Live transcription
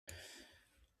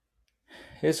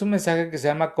Es un mensaje que se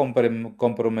llama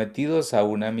Comprometidos a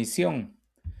una misión.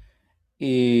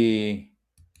 Y,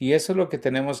 y eso es lo que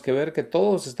tenemos que ver, que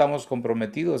todos estamos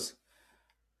comprometidos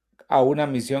a una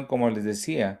misión, como les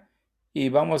decía. Y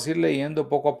vamos a ir leyendo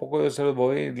poco a poco, yo se los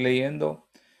voy a ir leyendo.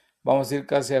 Vamos a ir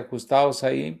casi ajustados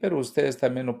ahí, pero ustedes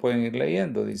también lo pueden ir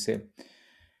leyendo. Dice,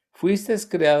 fuiste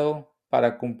creado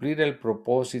para cumplir el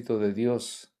propósito de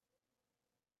Dios.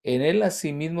 En él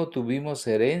asimismo tuvimos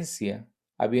herencia,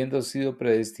 habiendo sido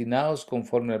predestinados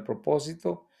conforme al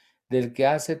propósito del que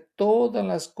hace todas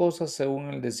las cosas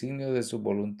según el designio de su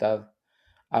voluntad,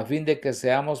 a fin de que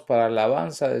seamos para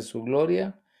alabanza de su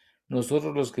gloria,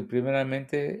 nosotros los que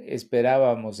primeramente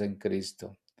esperábamos en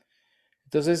Cristo.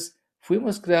 Entonces,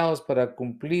 fuimos creados para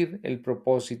cumplir el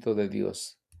propósito de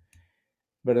Dios,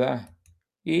 ¿verdad?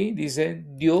 Y dice,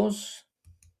 Dios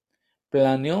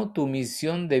planeó tu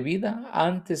misión de vida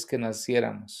antes que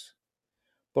naciéramos,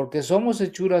 porque somos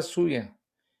hechura suya,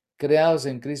 creados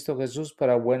en Cristo Jesús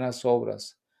para buenas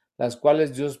obras, las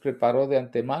cuales Dios preparó de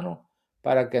antemano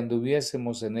para que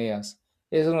anduviésemos en ellas.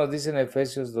 Eso nos dice en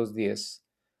Efesios 2:10.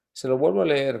 Se lo vuelvo a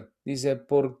leer. Dice,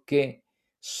 porque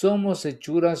somos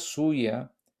hechura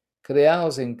suya,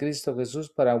 creados en Cristo Jesús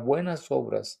para buenas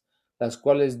obras, las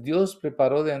cuales Dios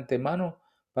preparó de antemano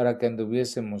para que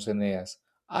anduviésemos en ellas.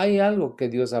 Hay algo que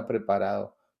Dios ha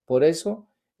preparado. Por eso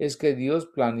es que Dios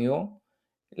planeó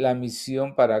la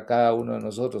misión para cada uno de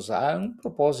nosotros. Hay un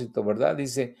propósito, ¿verdad?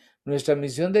 Dice, nuestra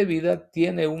misión de vida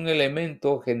tiene un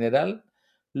elemento general,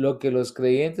 lo que los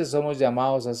creyentes somos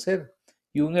llamados a hacer,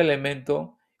 y un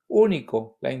elemento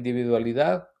único, la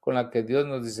individualidad con la que Dios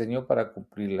nos diseñó para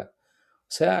cumplirla.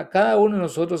 O sea, cada uno de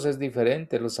nosotros es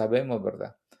diferente, lo sabemos,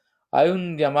 ¿verdad? Hay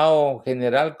un llamado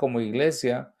general como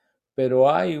iglesia, pero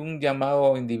hay un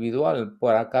llamado individual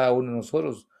para cada uno de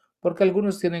nosotros, porque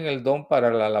algunos tienen el don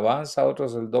para la alabanza,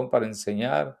 otros el don para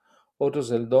enseñar, otros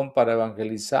el don para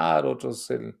evangelizar, otros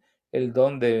el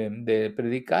don de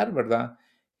predicar, ¿verdad?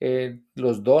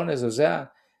 Los dones, o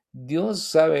sea, Dios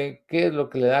sabe qué es lo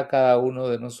que le da a cada uno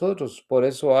de nosotros, por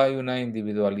eso hay una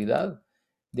individualidad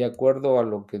de acuerdo a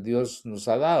lo que Dios nos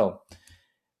ha dado.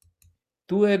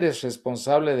 Tú eres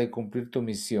responsable de cumplir tu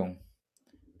misión,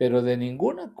 pero de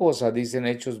ninguna cosa, dicen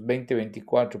Hechos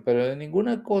 20:24, pero de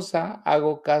ninguna cosa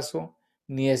hago caso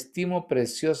ni estimo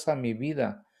preciosa mi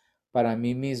vida para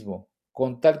mí mismo,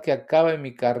 con tal que acabe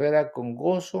mi carrera con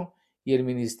gozo y el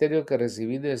ministerio que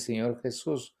recibí del Señor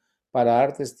Jesús para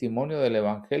dar testimonio del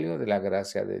Evangelio de la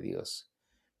gracia de Dios.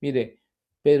 Mire,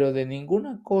 pero de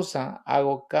ninguna cosa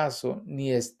hago caso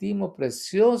ni estimo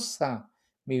preciosa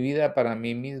mi vida para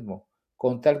mí mismo,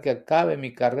 con tal que acabe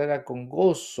mi carrera con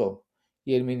gozo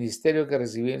y el ministerio que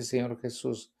recibí del Señor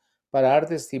Jesús para dar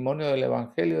testimonio del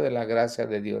Evangelio de la gracia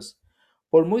de Dios.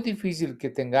 Por muy difícil que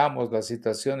tengamos las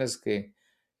situaciones que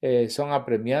son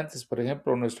apremiantes, por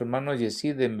ejemplo, nuestro hermano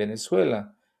Yesid en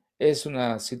Venezuela, es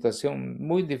una situación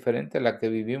muy diferente a la que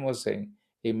vivimos en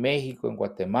México, en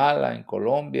Guatemala, en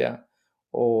Colombia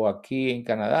o aquí en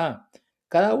Canadá.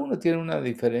 Cada uno tiene una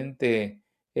diferente,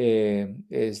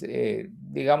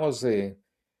 digamos,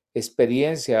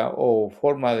 experiencia o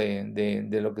forma de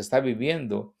lo que está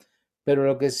viviendo, pero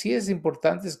lo que sí es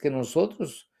importante es que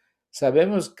nosotros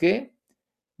sabemos que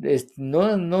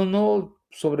no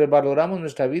sobrevaloramos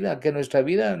nuestra vida, que nuestra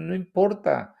vida no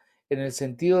importa en el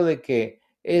sentido de que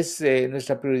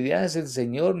nuestra prioridad es el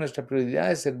Señor, nuestra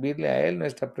prioridad es servirle a Él,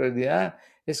 nuestra prioridad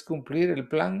es cumplir el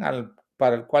plan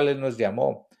para el cual Él nos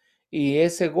llamó. Y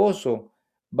ese gozo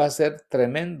va a ser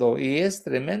tremendo, y es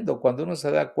tremendo cuando uno se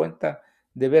da cuenta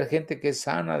de ver gente que es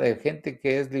sana, de gente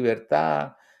que es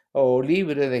libertad o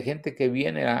libre, de gente que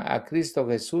viene a Cristo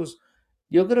Jesús.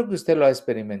 Yo creo que usted lo ha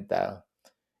experimentado.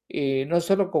 Y no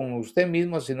solo con usted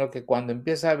mismo, sino que cuando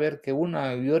empieza a ver que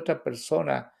una y otra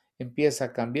persona empieza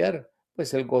a cambiar,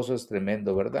 pues el gozo es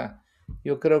tremendo, ¿verdad?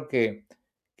 Yo creo que,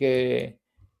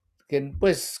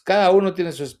 pues cada uno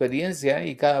tiene su experiencia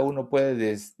y cada uno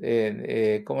puede,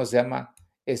 ¿cómo se llama?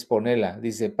 Exponerla.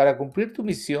 Dice, para cumplir tu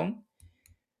misión,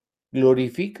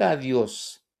 glorifica a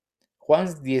Dios. Juan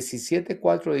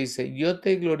 17:4 dice, yo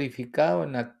te he glorificado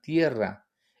en la tierra,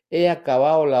 he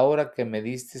acabado la obra que me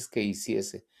diste que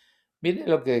hiciese. Mire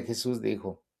lo que Jesús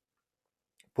dijo.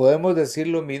 Podemos decir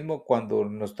lo mismo cuando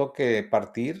nos toque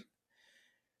partir,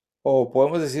 o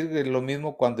podemos decir lo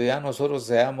mismo cuando ya nosotros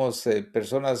seamos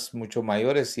personas mucho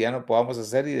mayores y ya no podamos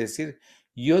hacer y decir,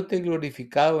 yo te he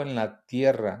glorificado en la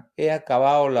tierra, he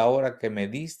acabado la obra que me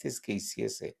diste que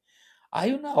hiciese.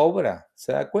 Hay una obra,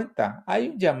 ¿se da cuenta? Hay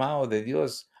un llamado de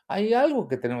Dios, hay algo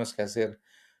que tenemos que hacer.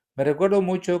 Me recuerdo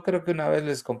mucho, creo que una vez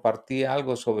les compartí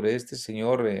algo sobre este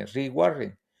señor Rick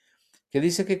Warren, que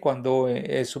dice que cuando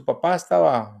su papá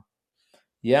estaba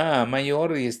ya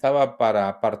mayor y estaba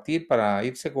para partir, para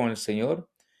irse con el Señor.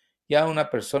 Ya una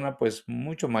persona, pues,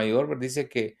 mucho mayor, dice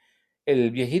que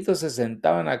el viejito se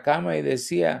sentaba en la cama y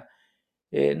decía: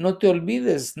 no te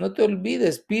olvides, no te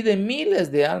olvides, pide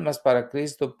miles de almas para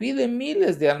Cristo, pide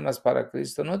miles de almas para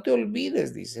Cristo, no te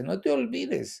olvides, dice, no te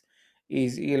olvides.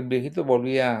 Y el viejito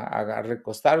volvía a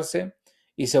recostarse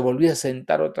y se volvía a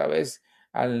sentar otra vez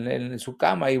en su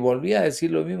cama y volvía a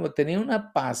decir lo mismo. Tenía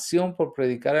una pasión por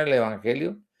predicar el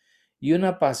Evangelio y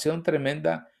una pasión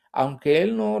tremenda. Aunque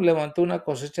él no levantó una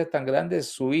cosecha tan grande,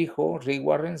 su hijo, Rick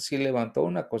Warren, sí levantó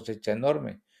una cosecha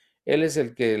enorme. Él es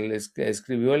el que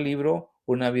escribió el libro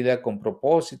Una vida con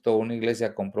propósito, una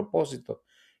iglesia con propósito.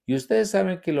 Y ustedes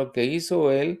saben que lo que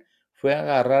hizo él fue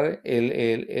agarrar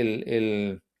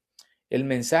el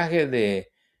mensaje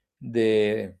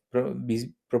de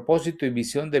propósito y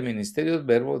visión de Ministerios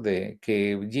Verbo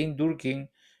que Jim Durkin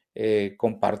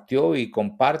compartió y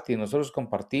comparte, y nosotros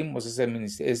compartimos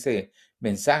ese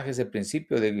mensaje, ese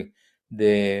principio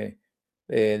de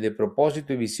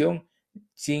propósito y visión.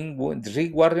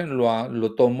 Rick Warren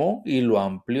lo tomó y lo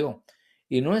amplió.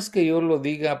 Y no es que yo lo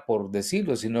diga por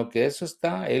decirlo, sino que eso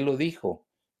está, él lo dijo.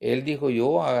 Él dijo,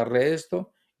 yo agarré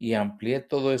esto y amplié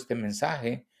todo este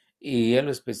mensaje y él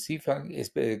lo especifica,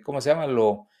 ¿cómo se llama?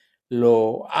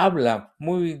 Lo habla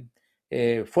muy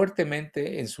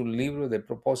fuertemente en su libro de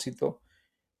propósito,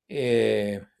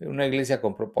 una iglesia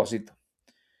con propósito.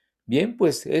 Bien,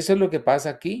 pues eso es lo que pasa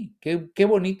aquí. Qué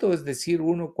bonito es decir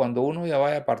uno cuando uno ya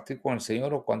vaya a partir con el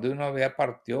Señor o cuando uno ya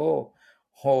partió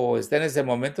o está en ese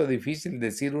momento difícil,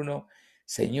 decir uno,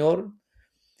 Señor,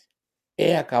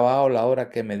 he acabado la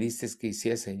hora que me diste que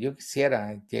hiciese. Yo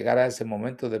quisiera llegar a ese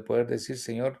momento de poder decir,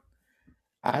 Señor,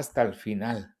 hasta el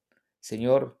final.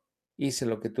 Señor, hice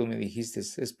lo que tú me dijiste,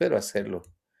 espero hacerlo.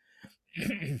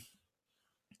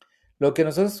 Lo que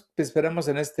nosotros esperamos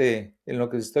en lo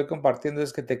que estoy compartiendo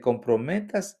es que te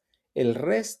comprometas el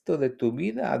resto de tu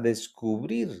vida a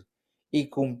descubrir y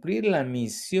cumplir la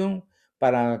misión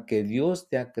para que Dios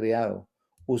te ha creado,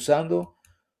 usando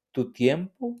tu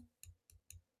tiempo,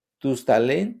 tus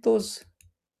talentos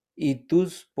y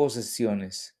tus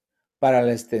posesiones para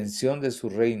la extensión de su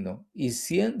reino y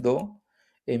siendo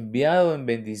enviado en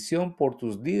bendición por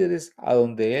tus líderes a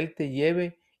donde Él te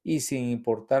lleve y sin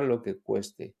importar lo que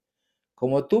cueste.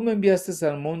 Como tú me enviaste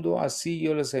al mundo, así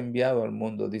yo les he enviado al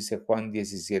mundo, dice Juan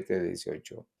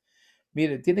 17:18.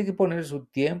 Mire, tiene que poner su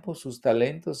tiempo, sus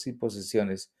talentos y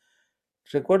posesiones.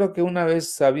 Recuerdo que una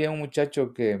vez había un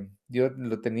muchacho que yo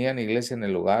lo tenía en la iglesia en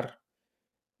el hogar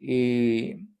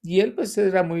y él pues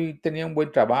tenía un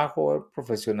buen trabajo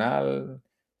profesional,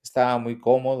 estaba muy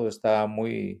cómodo, estaba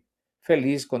muy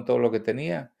feliz con todo lo que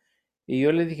tenía. Y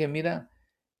yo le dije, mira,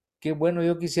 qué bueno,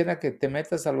 yo quisiera que te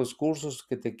metas a los cursos,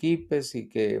 que te equipes y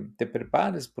que te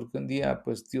prepares, porque un día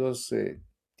pues Dios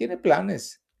tiene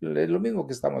planes, es lo mismo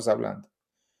que estamos hablando.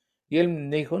 Y él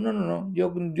me dijo, no, no, no,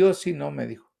 yo sí no, me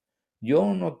dijo.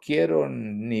 Yo no quiero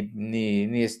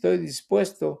ni estoy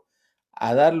dispuesto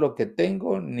a dar lo que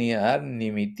tengo, ni a dar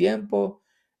ni mi tiempo,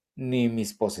 ni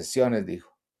mis posesiones,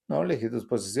 dijo. No, le dije, tus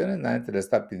posesiones nadie te la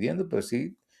está pidiendo, pero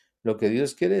sí, lo que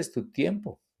Dios quiere es tu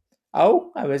tiempo.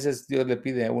 Aún a veces Dios le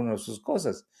pide a uno sus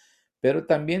cosas, pero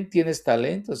también tienes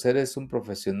talentos, eres un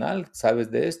profesional, sabes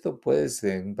de esto, puedes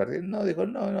impartir. No, dijo,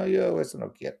 no, no, yo eso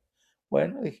no quiero.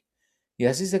 Bueno, dije, y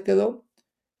así se quedó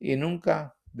y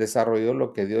nunca desarrolló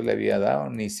lo que Dios le había dado,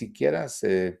 ni siquiera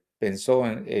se pensó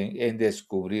en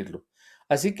descubrirlo.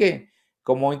 Así que,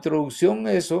 como introducción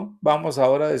a eso, vamos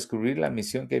ahora a descubrir la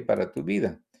misión que hay para tu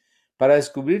vida. Para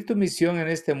descubrir tu misión en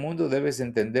este mundo debes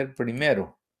entender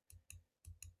primero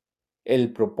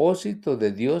el propósito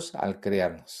de Dios al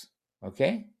crearnos, ¿ok?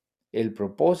 El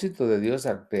propósito de Dios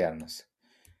al crearnos.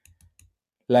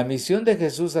 La misión de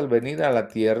Jesús al venir a la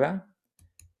tierra.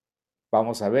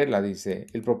 Vamos a verla, dice,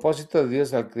 el propósito de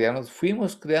Dios al crearnos,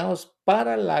 fuimos creados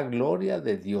para la gloria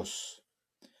de Dios,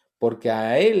 porque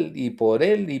a Él y por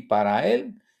Él y para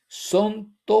Él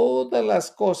son todas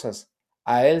las cosas.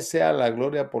 A Él sea la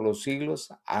gloria por los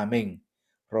siglos. Amén.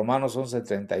 Romanos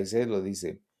 11:36 lo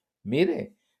dice.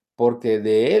 Mire, porque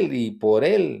de Él y por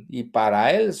Él y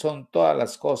para Él son todas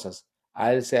las cosas.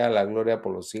 A Él sea la gloria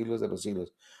por los siglos de los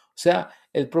siglos. O sea,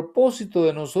 el propósito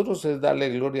de nosotros es darle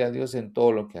gloria a Dios en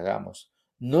todo lo que hagamos.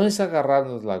 No es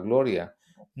agarrarnos la gloria.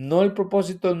 No, el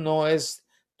propósito no es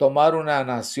tomar una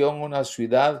nación, una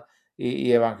ciudad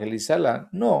y evangelizarla.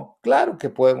 No, claro que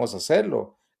podemos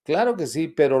hacerlo. Claro que sí,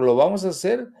 pero lo vamos a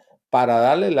hacer para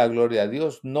darle la gloria a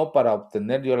Dios, no para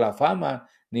obtener yo la fama,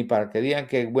 ni para que digan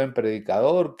qué buen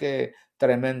predicador, qué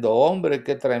tremendo hombre,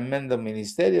 qué tremendo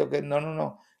ministerio, que no, no,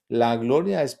 no. La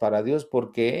gloria es para Dios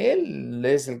porque Él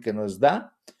es el que nos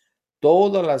da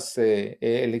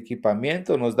el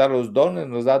equipamiento, nos da los dones,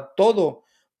 nos da todo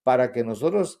para que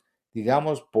nosotros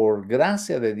digamos, por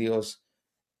gracia de Dios,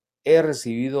 he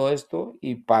recibido esto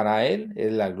y para Él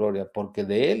es la gloria, porque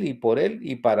de Él y por Él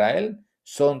y para Él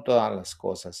son todas las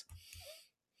cosas.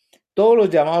 Todos los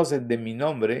llamados de mi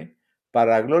nombre,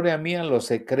 para gloria mía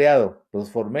los he creado, los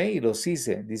formé y los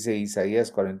hice, dice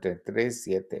Isaías 43,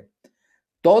 7.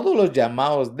 Todos los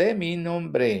llamados de mi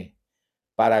nombre,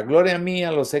 para gloria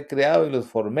mía los he creado y los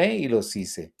formé y los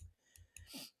hice.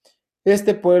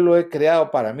 Este pueblo he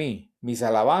creado para mí, mis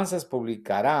alabanzas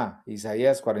publicará,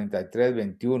 Isaías 43,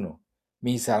 21.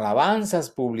 Mis alabanzas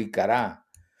publicará.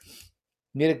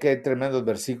 Mire qué tremendos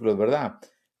versículos, ¿verdad?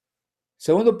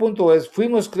 Segundo punto es,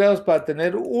 fuimos creados para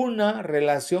tener una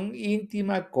relación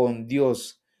íntima con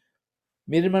Dios.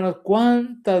 Mire, hermanos,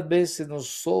 ¿cuántas veces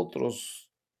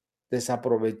nosotros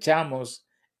desaprovechamos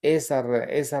esa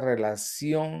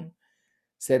relación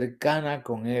cercana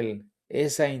con Él,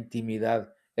 esa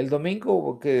intimidad? El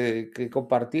domingo que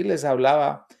compartí les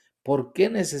hablaba por qué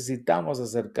necesitamos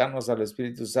acercarnos al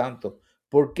Espíritu Santo,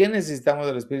 por qué necesitamos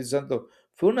del Espíritu Santo.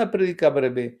 Fue una prédica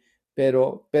breve,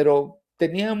 pero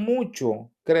tenía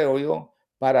mucho, creo yo,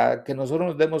 para que nosotros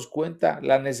nos demos cuenta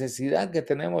la necesidad que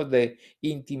tenemos de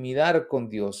intimidar con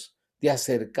Dios, de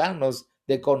acercarnos,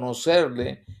 de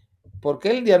conocerle, porque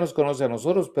Él ya nos conoce a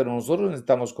nosotros, pero nosotros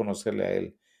necesitamos conocerle a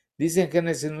Él. Dice en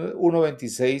Génesis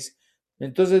 1:26,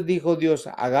 entonces dijo Dios,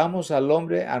 hagamos al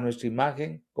hombre a nuestra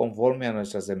imagen conforme a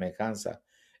nuestra semejanza.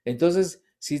 Entonces,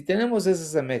 si tenemos esa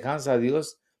semejanza a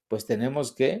Dios, pues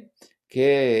tenemos que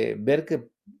ver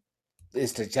que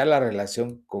estrechar la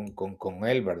relación con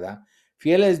Él, ¿verdad?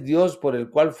 Fiel es Dios por el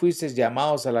cual fuisteis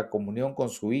llamados a la comunión con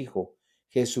su Hijo,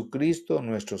 Jesucristo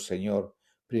nuestro Señor.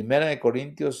 Primera de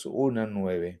Corintios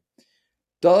 1:9.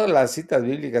 Todas las citas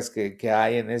bíblicas que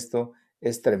hay en esto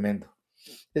es tremendo.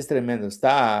 Es tremendo.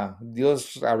 Está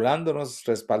Dios hablándonos,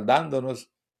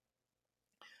 respaldándonos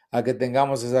a que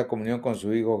tengamos esa comunión con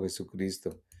su Hijo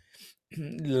Jesucristo.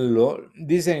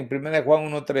 Dice en 1 Juan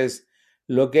 1:3,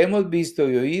 lo que hemos visto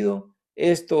y oído,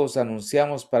 esto os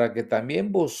anunciamos para que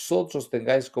también vosotros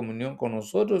tengáis comunión con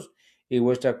nosotros y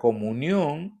vuestra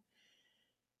comunión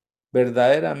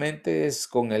verdaderamente es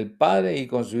con el Padre y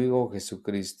con su Hijo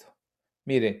Jesucristo.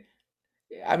 Mire,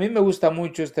 a mí me gusta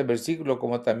mucho este versículo,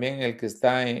 como también el que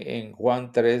está en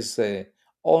Juan 3,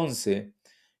 11,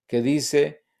 que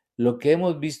dice, lo que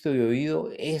hemos visto y oído,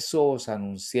 eso os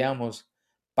anunciamos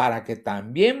para que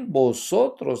también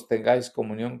vosotros tengáis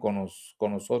comunión con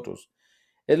nosotros.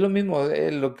 Es lo mismo,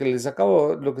 lo que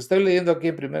estoy leyendo aquí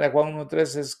en 1 Juan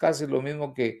 1:3 es casi lo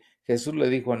mismo que Jesús le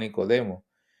dijo a Nicodemo,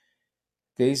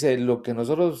 que dice, lo que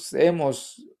nosotros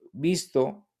hemos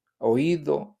visto,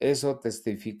 oído, eso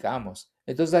testificamos.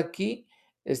 Entonces aquí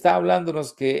está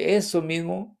hablándonos que eso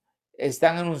mismo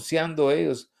están anunciando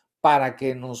ellos para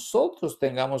que nosotros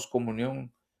tengamos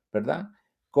comunión, ¿verdad?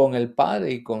 Con el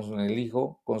Padre y con el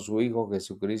Hijo, con su Hijo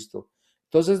Jesucristo.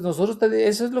 Entonces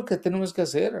eso es lo que tenemos que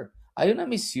hacer. Hay una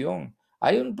misión,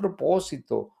 hay un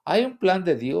propósito, hay un plan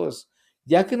de Dios.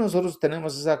 Ya que nosotros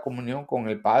tenemos esa comunión con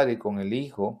el Padre y con el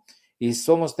Hijo, y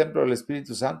somos templo del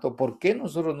Espíritu Santo, ¿por qué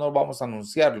nosotros no vamos a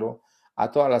anunciarlo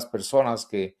a todas las personas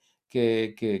que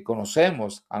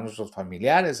conocemos, a nuestros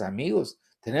familiares, amigos?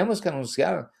 Tenemos que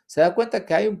anunciar. ¿Se da cuenta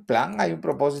que hay un plan, hay un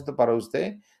propósito para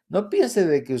usted? No piense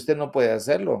de que usted no puede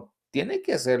hacerlo. Tiene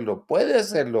que hacerlo, puede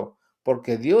hacerlo,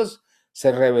 porque Dios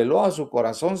se reveló a su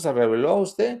corazón, se reveló a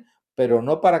usted, pero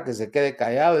no para que se quede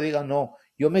callado y diga, no,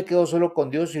 yo me quedo solo con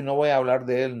Dios y no voy a hablar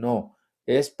de Él. No,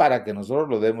 es para que nosotros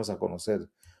lo demos a conocer.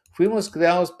 Fuimos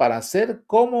creados para ser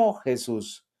como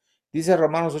Jesús. Dice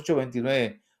Romanos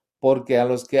 8:29, porque a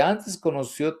los que antes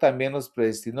conoció también los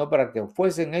predestinó para que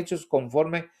fuesen hechos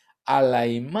conforme a la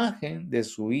imagen de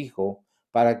su Hijo,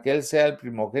 para que Él sea el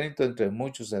primogénito entre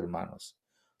muchos hermanos.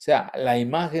 O sea, la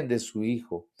imagen de su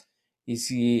Hijo. Y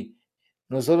si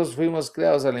nosotros fuimos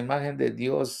creados a la imagen de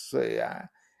Dios,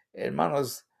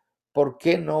 hermanos, ¿por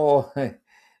qué no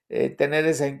tener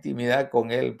esa intimidad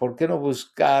con Él? ¿Por qué no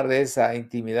buscar esa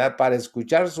intimidad para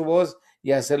escuchar su voz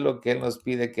y hacer lo que Él nos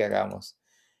pide que hagamos?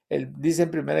 Él dice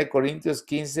en 1 Corintios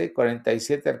 15,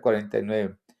 47 al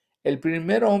 49, el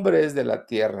primer hombre es de la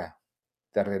tierra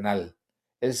terrenal.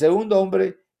 El segundo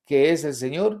hombre, que es el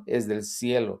Señor, es del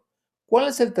cielo. ¿Cuál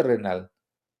es el terrenal?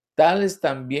 Tales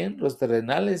también los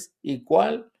terrenales, y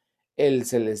cuál el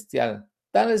celestial,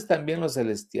 tales también los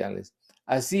celestiales.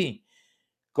 Así,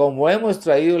 como hemos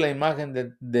traído la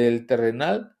imagen del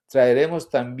terrenal, traeremos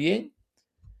también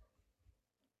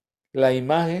la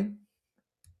imagen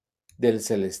del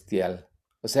celestial.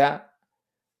 O sea,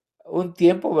 un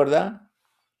tiempo, ¿verdad?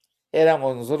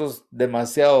 éramos nosotros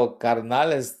demasiado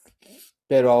carnales,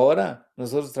 pero ahora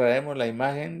nosotros traemos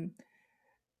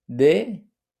de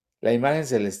la imagen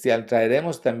celestial,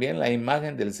 traeremos también la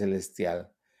imagen del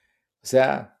celestial. O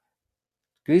sea,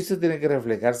 Cristo tiene que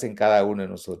reflejarse en cada uno de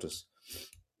nosotros.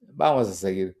 Vamos a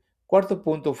seguir. Cuarto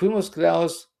punto, fuimos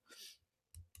creados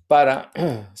para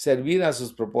servir a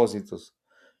sus propósitos.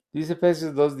 Dice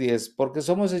Efesios 2:10, porque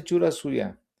somos hechura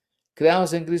suya,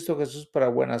 creados en Cristo Jesús para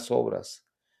buenas obras,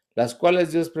 las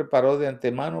cuales Dios preparó de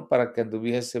antemano para que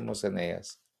anduviésemos en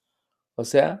ellas. O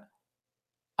sea,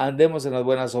 andemos en las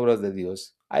buenas obras de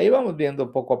Dios. Ahí vamos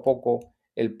viendo poco a poco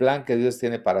el plan que Dios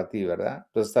tiene para ti, ¿verdad?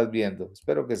 Lo estás viendo,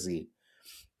 espero que sí.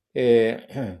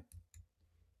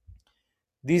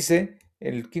 Dice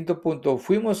el quinto punto,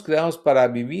 fuimos creados para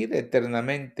vivir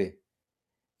eternamente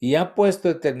y ha puesto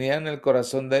eternidad en el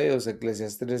corazón de ellos,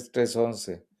 Eclesiastés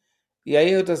 3:11. Y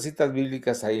hay otras citas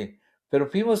bíblicas ahí, pero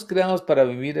fuimos creados para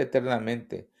vivir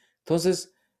eternamente.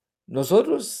 Entonces,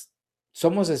 nosotros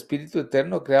somos espíritu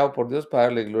eterno creado por Dios para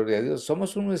darle gloria a Dios.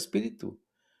 Somos un espíritu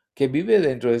que vive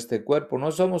dentro de este cuerpo.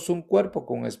 No somos un cuerpo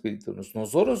con un espíritu.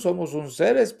 Nosotros somos un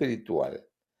ser espiritual.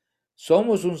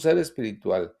 Somos un ser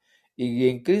espiritual y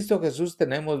en Cristo Jesús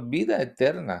tenemos vida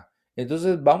eterna.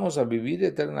 Entonces vamos a vivir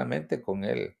eternamente con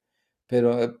Él.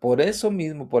 Pero por eso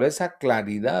mismo, por esa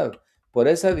claridad, por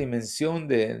esa dimensión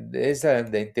de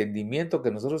entendimiento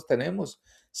que nosotros tenemos,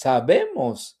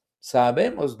 sabemos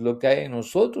lo que hay en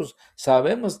nosotros,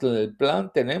 sabemos el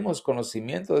plan, tenemos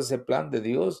conocimiento de ese plan de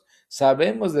Dios,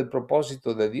 sabemos del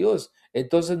propósito de Dios.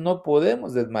 Entonces no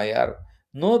podemos desmayar,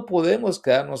 no podemos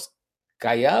quedarnos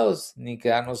callados ni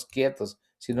quedarnos quietos,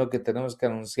 sino que tenemos que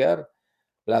anunciar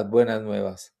las buenas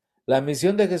nuevas. La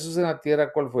misión de Jesús en la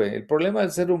tierra, ¿cuál fue? El problema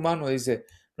del ser humano, dice,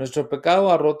 nuestro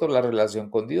pecado ha roto la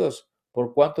relación con Dios,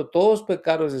 por cuanto todos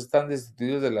pecados están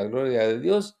destituidos de la gloria de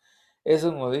Dios.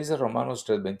 Eso nos dice Romanos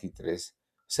 3:23.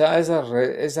 O sea,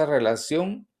 esa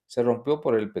relación se rompió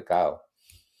por el pecado.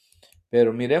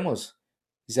 Pero miremos,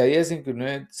 Isaías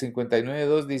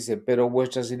 59:2 dice, pero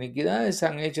vuestras iniquidades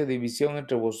han hecho división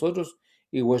entre vosotros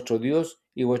y vuestro Dios,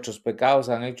 y vuestros pecados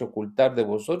han hecho ocultar de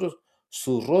vosotros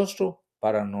su rostro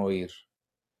para no oír.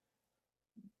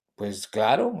 Pues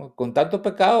claro, con tanto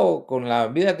pecado, con la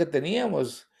vida que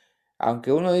teníamos,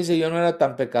 aunque uno dice yo no era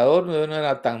tan pecador, yo no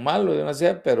era tan malo, yo no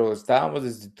sé, pero estábamos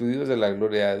destituidos de la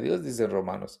gloria de Dios, dice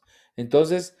Romanos.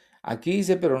 Entonces, aquí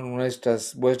dice, pero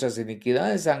vuestras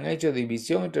iniquidades han hecho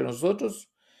división entre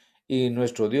nosotros y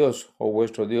nuestro Dios, o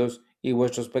vuestro Dios, y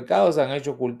vuestros pecados han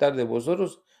hecho ocultar de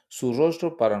vosotros su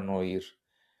rostro para no oír.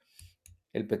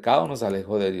 El pecado nos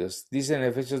alejó de Dios. Dice en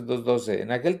Efesios 2:12,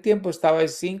 en aquel tiempo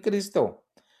estabais sin Cristo,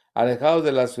 alejados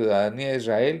de la ciudadanía de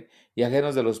Israel y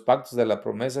ajenos de los pactos de la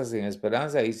promesa, sin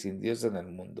esperanza y sin Dios en el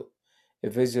mundo.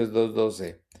 Efesios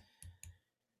 2:12.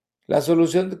 La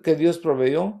solución que Dios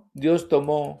proveyó, Dios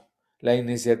tomó la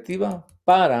iniciativa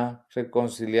para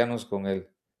reconciliarnos con Él.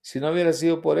 Si no hubiera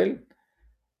sido por Él,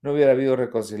 no hubiera habido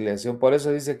reconciliación. Por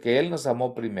eso dice que Él nos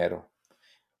amó primero.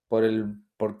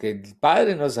 Porque el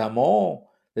Padre nos amó.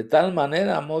 De tal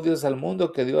manera amó Dios al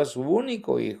mundo que dio a su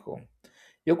único Hijo.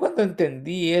 Yo cuando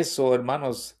entendí eso,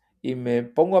 hermanos, y me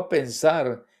pongo a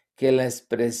pensar que la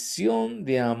expresión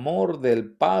de amor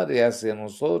del Padre hacia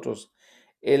nosotros,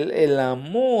 el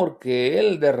amor que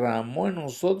Él derramó en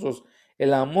nosotros,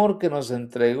 el amor que nos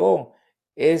entregó,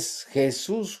 es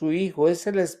Jesús su Hijo, esa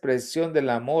es la expresión del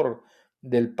amor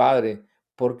del Padre,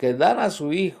 porque dar a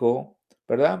su Hijo,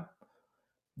 ¿verdad?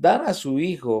 Dar a su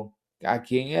Hijo, a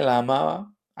quien Él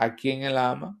amaba, a quien Él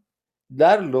ama,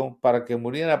 darlo para que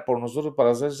muriera por nosotros,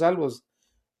 para ser salvos.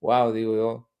 Wow, digo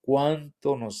yo,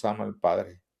 cuánto nos ama el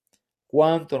Padre,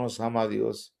 cuánto nos ama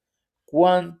Dios,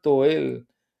 cuánto Él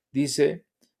dice,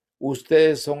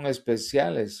 ustedes son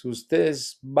especiales,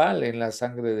 ustedes valen la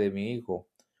sangre de mi Hijo,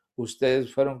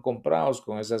 ustedes fueron comprados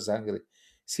con esa sangre.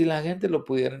 Si la gente lo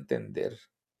pudiera entender,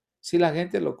 si la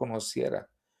gente lo conociera,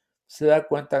 se da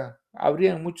cuenta,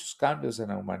 habrían muchos cambios en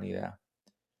la humanidad.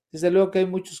 Desde luego que hay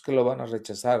muchos que lo van a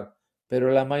rechazar,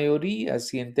 pero la mayoría,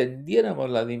 si entendiéramos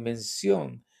la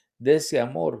dimensión de ese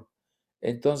amor,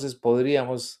 entonces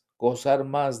podríamos gozar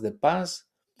más de paz,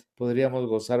 podríamos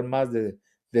gozar más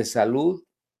de salud,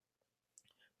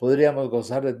 podríamos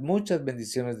gozar de muchas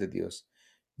bendiciones de Dios.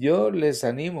 Yo les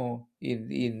animo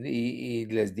y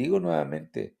les digo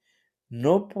nuevamente,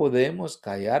 no podemos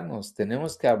callarnos,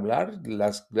 tenemos que hablar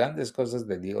las grandes cosas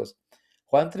de Dios.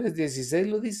 Juan 3:16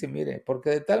 lo dice, mire, porque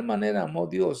de tal manera amó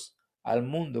Dios al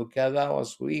mundo que ha dado a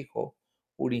su Hijo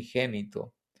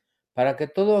unigénito, para que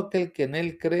todo aquel que en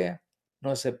Él crea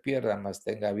no se pierda, mas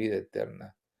tenga vida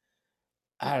eterna.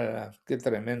 ¡Ah, qué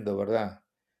tremendo, ¿verdad?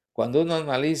 Cuando uno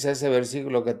analiza ese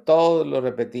versículo que todos lo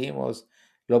repetimos,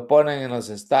 lo ponen en los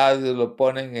estadios, lo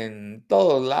ponen en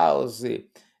todos lados,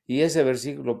 y ese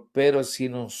versículo, pero si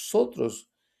nosotros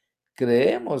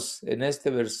creemos en este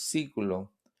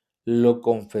versículo, lo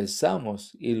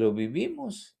confesamos y lo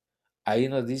vivimos, ahí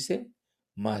nos dice,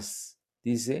 más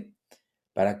dice,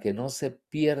 para que no se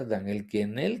pierdan, el que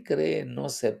en él cree no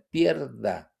se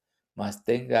pierda, mas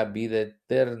tenga vida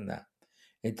eterna.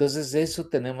 Entonces eso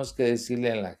tenemos que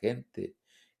decirle a la gente,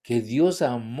 que Dios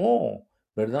amó,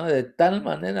 ¿verdad? De tal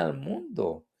manera al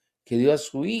mundo, que dio a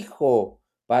su Hijo,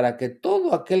 para que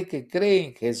todo aquel que cree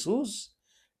en Jesús,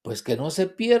 pues que no se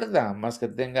pierda, más que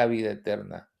tenga vida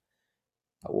eterna.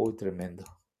 Uy, tremendo.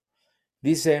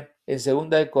 Dice en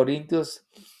 2 Corintios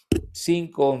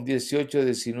 5, 18,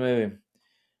 19.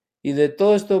 Y de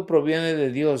todo esto proviene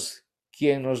de Dios,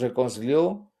 quien nos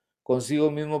reconcilió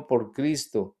consigo mismo por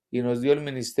Cristo y nos dio el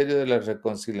ministerio de la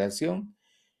reconciliación,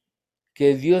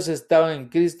 que Dios estaba en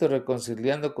Cristo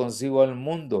reconciliando consigo al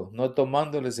mundo, no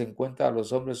tomándoles en cuenta a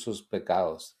los hombres sus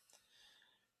pecados.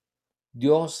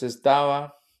 Dios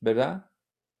estaba, ¿verdad?,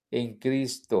 en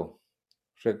Cristo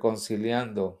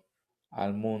reconciliando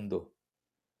al mundo,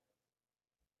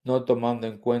 no tomando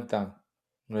en cuenta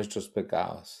nuestros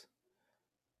pecados.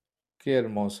 Qué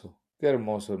hermoso,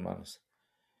 hermanos.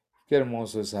 Qué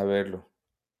hermoso es saberlo,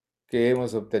 que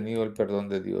hemos obtenido el perdón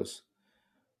de Dios.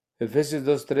 Efesios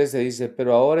 2:13 dice,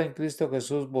 pero ahora en Cristo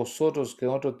Jesús, vosotros que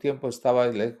en otro tiempo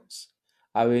estabais lejos,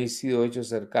 habéis sido hechos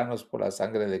cercanos por la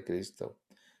sangre de Cristo.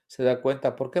 ¿Se da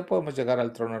cuenta por qué podemos llegar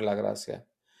al trono de la gracia?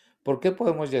 ¿Por qué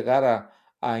podemos llegar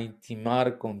a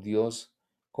intimar con Dios,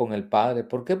 con el Padre?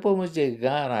 ¿Por qué podemos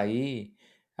llegar ahí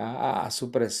a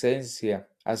su presencia,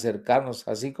 acercarnos,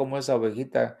 así como esa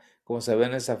ovejita, como se ve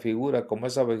en esa figura, como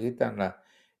esa ovejita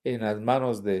en las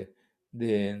manos de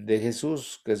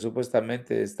Jesús, que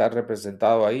supuestamente está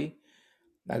representado ahí,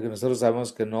 aunque nosotros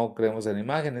sabemos que no creemos en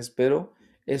imágenes, pero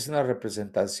es una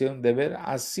representación de ver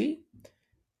así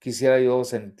quisiera yo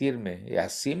sentirme, y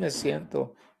así me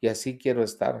siento, y así quiero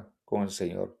estar con el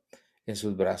Señor en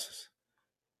sus brazos,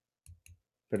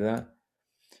 ¿verdad?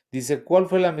 Dice, ¿cuál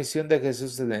fue la misión de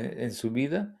Jesús en su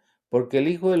vida? Porque el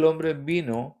Hijo del Hombre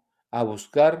vino a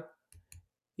buscar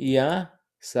y a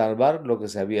salvar lo que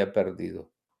se había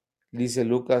perdido. Dice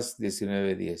Lucas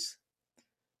 19:10.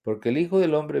 Porque el Hijo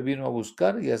del Hombre vino a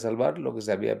buscar y a salvar lo que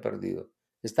se había perdido.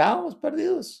 Estábamos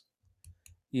perdidos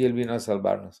y Él vino a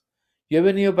salvarnos. Yo he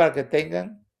venido para que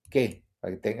tengan, ¿qué?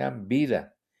 Para que tengan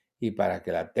vida y para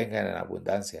que la tengan en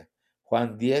abundancia.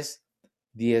 Juan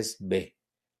 10:10b.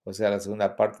 O sea, la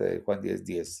segunda parte de Juan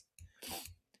 10:10.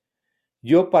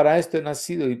 Yo para esto he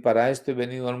nacido y para esto he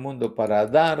venido al mundo, para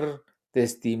dar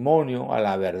testimonio a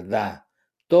la verdad.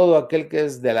 Todo aquel que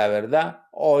es de la verdad,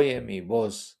 oye mi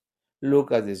voz.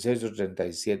 Lucas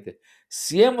 18:37.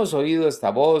 Si hemos oído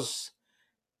esta voz,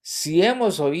 si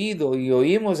hemos oído y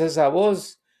oímos esa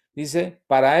voz, dice,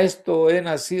 para esto he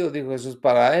nacido, dijo Jesús,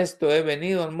 para esto he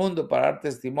venido al mundo, para dar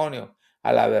testimonio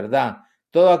a la verdad.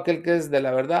 Todo aquel que es de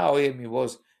la verdad oye mi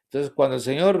voz. Entonces, cuando el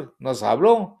Señor nos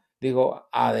habló, dijo,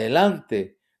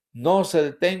 adelante, no se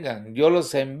detengan, yo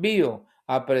los envío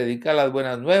a predicar las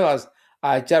buenas nuevas,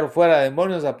 a echar fuera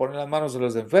demonios, a poner las manos a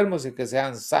los enfermos y que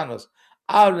sean sanos.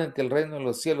 Hablen que el reino de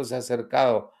los cielos se ha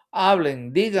acercado.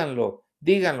 Hablen, díganlo,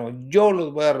 yo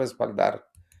los voy a respaldar.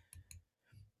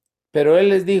 Pero él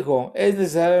les dijo, es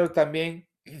necesario que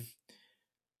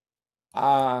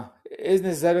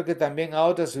también a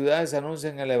otras ciudades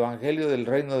anuncien el evangelio del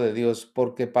reino de Dios,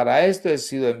 porque para esto he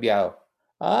sido enviado.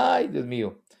 Ay, Dios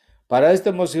mío, para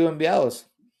esto hemos sido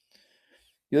enviados.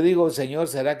 Yo digo, Señor,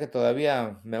 ¿será que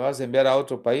todavía me vas a enviar a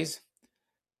otro país?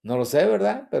 No lo sé,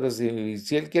 ¿verdad? Pero si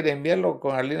Él quiere enviarlo,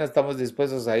 con Arlina estamos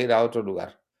dispuestos a ir a otro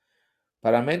lugar.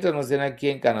 Para mientras nos tiene aquí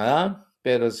en Canadá,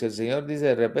 pero si el Señor dice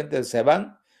de repente se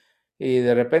van y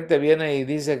de repente viene y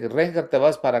dice que Rengar te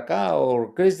vas para acá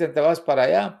o Christian te vas para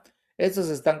allá, estos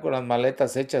están con las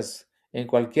maletas hechas. En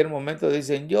cualquier momento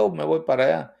dicen yo me voy para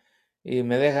allá y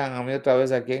me dejan a mí otra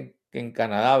vez aquí en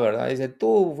Canadá, ¿verdad? Dice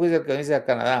tú fuiste el que viniste a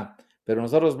Canadá, pero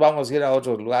nosotros vamos a ir a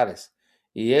otros lugares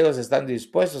y ellos están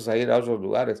dispuestos a ir a otros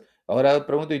lugares. Ahora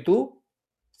pregunto, ¿y tú?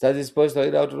 ¿Estás dispuesto a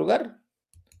ir a otro lugar?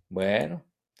 Bueno.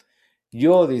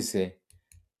 Yo, dice,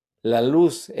 la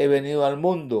luz he venido al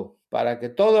mundo para que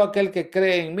todo aquel que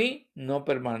cree en mí no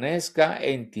permanezca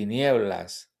en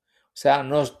tinieblas. O sea,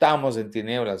 no estamos en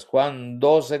tinieblas. Juan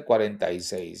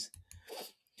 12:46.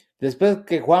 Después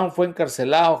que Juan fue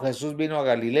encarcelado, Jesús vino a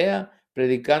Galilea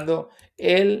predicando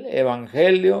el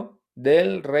evangelio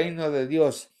del reino de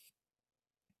Dios,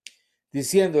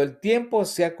 diciendo, el tiempo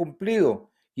se ha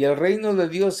cumplido y el reino de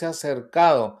Dios se ha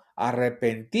acercado.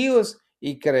 Arrepentidos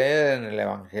y creer en el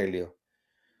Evangelio.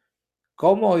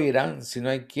 ¿Cómo oirán si no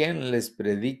hay quien les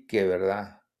predique,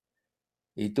 verdad?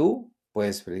 Y tú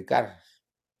puedes predicar.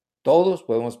 Todos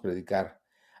podemos predicar.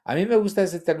 A mí me gusta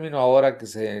ese término ahora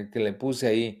que le puse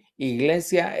ahí,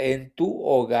 iglesia en tu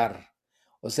hogar.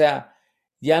 O sea,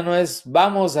 ya no es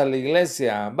vamos a la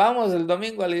iglesia, vamos el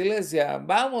domingo a la iglesia,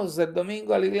 vamos el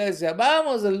domingo a la iglesia,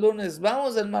 vamos el lunes,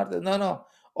 vamos el martes. No, no.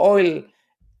 Hoy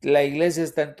la iglesia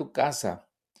está en tu casa.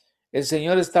 El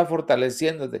Señor está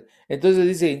fortaleciéndote. Entonces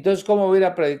dice, entonces, ¿cómo voy a ir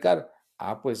a predicar?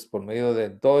 Ah, pues por medio de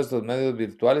todos estos medios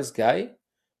virtuales que hay,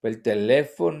 el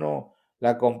teléfono,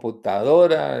 la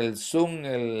computadora, el Zoom,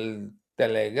 el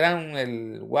Telegram,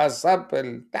 el WhatsApp,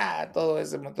 todo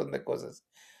ese montón de cosas.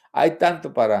 Hay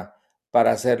tanto para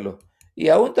hacerlo. Y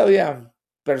aún todavía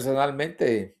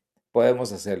personalmente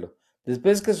podemos hacerlo.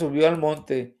 Después que subió al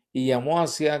monte y llamó a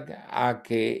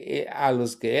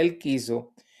los que él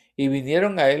quiso, y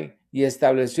vinieron a él y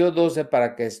estableció 12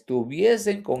 para que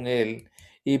estuviesen con él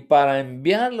y para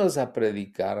enviarlos a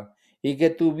predicar y que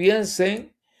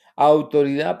tuviesen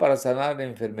autoridad para sanar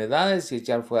enfermedades y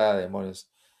echar fuera demonios.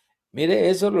 Mire,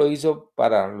 eso lo hizo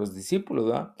para los discípulos,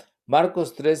 ¿verdad?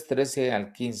 Marcos 3, 13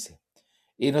 al 15.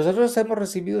 Y nosotros hemos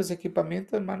recibido ese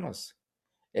equipamiento, hermanos.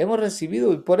 Hemos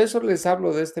recibido, y por eso les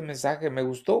hablo de este mensaje. Me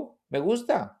gustó, me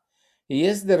gusta. Y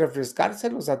es de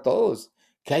refrescárselos a todos,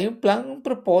 que hay un plan, un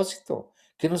propósito,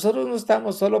 que nosotros no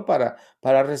estamos solo para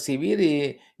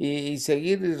recibir y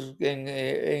seguir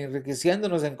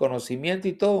enriqueciéndonos en conocimiento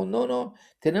y todo. No, no,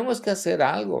 tenemos que hacer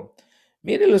algo.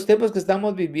 Mire, los tiempos que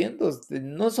estamos viviendo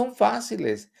no son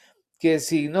fáciles. Que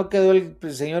si no quedó el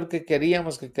señor que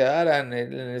queríamos que quedara en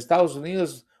Estados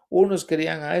Unidos, unos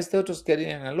querían a este, otros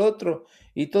querían al otro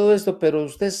y todo esto, pero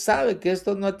usted sabe que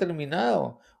esto no ha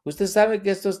terminado. Usted sabe que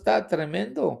esto está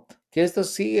tremendo, que esto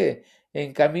sigue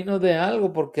en camino de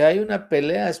algo, porque hay una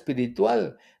pelea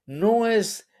espiritual. No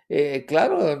es,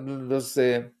 claro,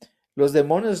 los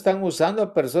demonios están usando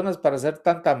a personas para hacer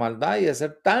tanta maldad y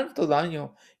hacer tanto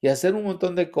daño y hacer un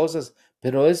montón de cosas,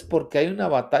 pero es porque hay una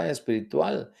batalla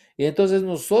espiritual. Y entonces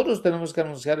nosotros tenemos que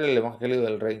anunciar el evangelio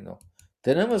del reino.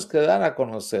 Tenemos que dar a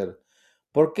conocer.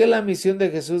 ¿Por qué la misión de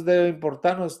Jesús debe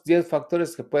importarnos? 10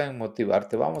 factores que pueden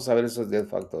motivarte. Vamos a ver esos 10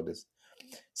 factores.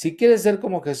 Si quieres ser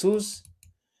como Jesús,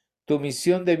 tu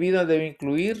misión de vida debe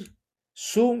incluir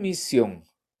su misión.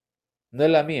 No es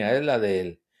la mía, es la de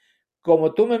Él.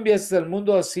 Como tú me enviaste al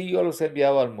mundo, así yo los he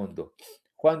enviado al mundo.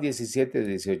 Juan 17,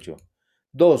 18.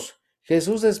 2.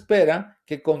 Jesús espera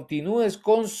que continúes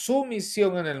con su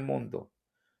misión en el mundo.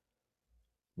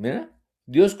 Mira,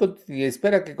 Dios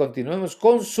espera que continuemos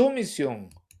con su misión.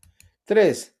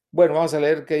 3. Bueno, vamos a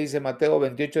leer qué dice Mateo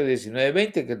 28, 19,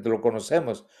 20, que lo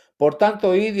conocemos. Por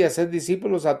tanto, id y haced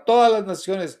discípulos a todas las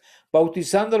naciones,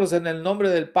 bautizándolos en el nombre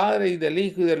del Padre y del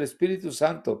Hijo y del Espíritu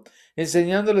Santo,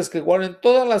 enseñándoles que guarden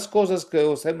todas las cosas que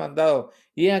os he mandado.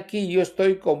 Y aquí yo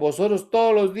estoy con vosotros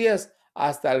todos los días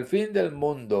hasta el fin del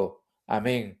mundo.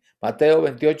 Amén. Mateo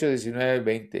 28, 19,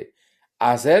 20.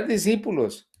 Hacer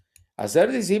discípulos,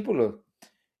 hacer discípulos.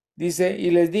 Dice, y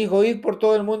les dijo, id por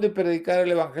todo el mundo y predicar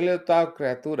el evangelio a toda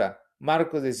criatura.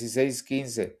 Marcos 16,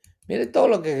 15. Mire todo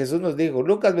lo que Jesús nos dijo.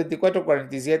 Lucas 24,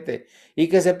 47. Y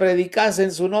que se predicase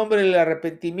en su nombre el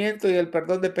arrepentimiento y el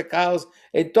perdón de pecados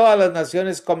en todas las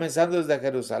naciones, comenzando desde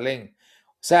Jerusalén.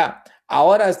 O sea,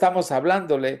 ahora estamos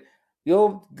hablándole.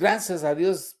 Yo, gracias a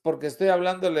Dios, porque estoy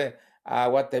hablándole a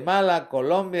Guatemala, a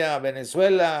Colombia, a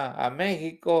Venezuela, a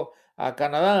México, a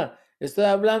Canadá. Estoy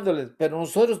hablándoles, pero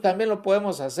nosotros también lo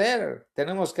podemos hacer.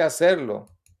 Tenemos que hacerlo.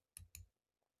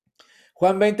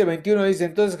 Juan 20, 21 dice,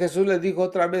 entonces Jesús les dijo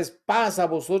otra vez, paz a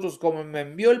vosotros, como me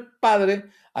envió el Padre,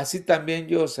 así también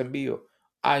yo os envío.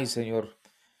 Ay, Señor.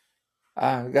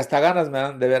 Hasta ganas me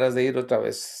dan de veras de ir otra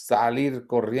vez, salir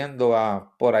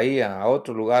corriendo por ahí a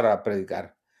otro lugar a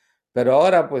predicar. Pero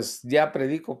ahora pues ya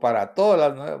predico para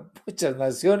todas las muchas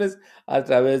naciones a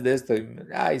través de esto.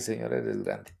 Ay, Señor, eres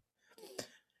grande.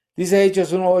 Dice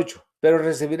Hechos 1:8, pero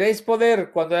recibiréis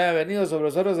poder cuando haya venido sobre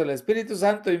vosotros el Espíritu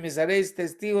Santo y me seréis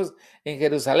testigos en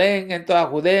Jerusalén, en toda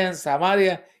Judea, en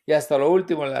Samaria y hasta lo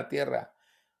último en la tierra.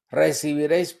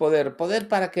 Recibiréis poder. ¿Poder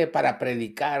para qué? Para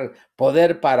predicar,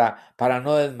 poder para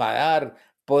no desmayar,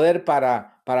 poder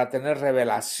para tener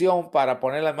revelación, para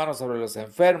poner las manos sobre los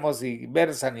enfermos y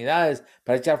ver sanidades,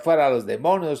 para echar fuera a los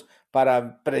demonios,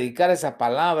 para predicar esa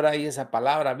palabra y esa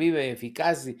palabra vive y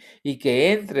eficaz y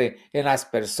que entre en las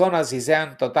personas y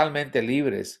sean totalmente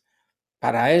libres.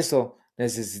 Para eso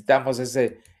necesitamos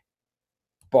ese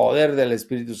poder del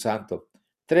Espíritu Santo.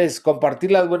 3.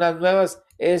 Compartir las buenas nuevas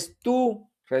es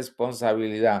tu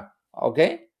responsabilidad, ¿ok?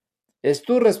 Es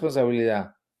tu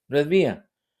responsabilidad, no es mía.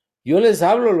 Yo les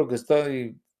hablo lo que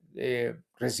estoy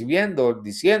recibiendo,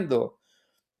 diciendo.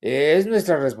 Es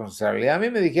nuestra responsabilidad. A mí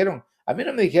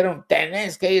no me dijeron,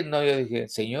 tenés que ir. No, yo dije,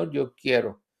 Señor, yo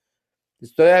quiero.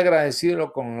 Estoy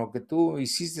agradecido con lo que tú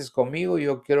hiciste conmigo y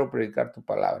yo quiero predicar tu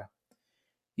palabra.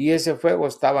 Y ese fuego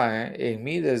estaba en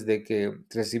mí desde que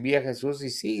recibí a Jesús y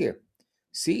sigue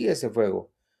ese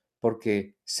fuego,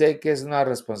 porque sé que es una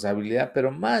responsabilidad,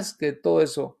 pero más que todo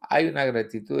eso, hay una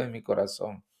gratitud en mi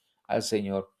corazón al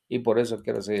Señor y por eso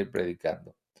quiero seguir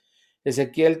predicando.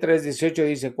 Ezequiel 3:18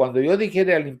 dice, cuando yo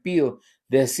dijere al impío,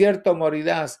 de cierto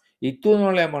morirás, y tú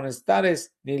no le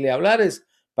amonestares ni le hablares,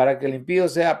 para que el impío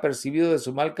sea apercibido de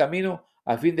su mal camino,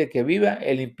 a fin de que viva,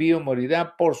 el impío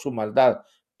morirá por su maldad,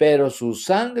 pero su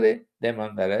sangre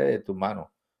demandaré de tu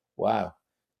mano. ¡Wow!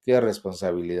 ¡Qué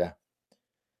responsabilidad!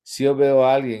 Si yo veo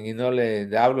a alguien y no le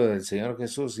hablo del Señor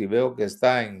Jesús y veo que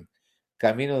está en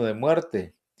camino de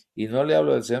muerte y no le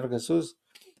hablo del Señor Jesús,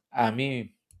 a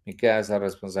mí me queda esa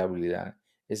responsabilidad,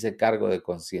 ese cargo de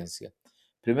conciencia.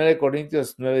 1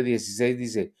 Corintios 9:16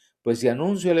 dice, pues si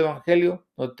anuncio el Evangelio,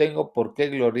 no tengo por qué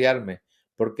gloriarme,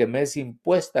 porque me es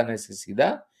impuesta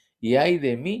necesidad y ay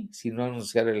de mí si no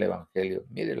anunciar el Evangelio.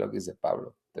 Mire lo que dice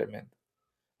Pablo, tremendo.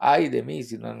 Ay de mí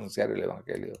si no anunciar el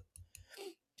Evangelio.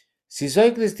 Si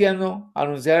soy cristiano,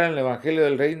 anunciar el Evangelio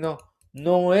del Reino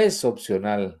no es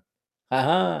opcional.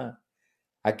 Ajá,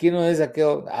 aquí no es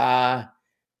aquello,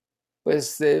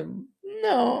 pues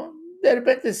no, de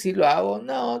repente sí lo hago,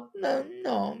 no,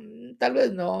 tal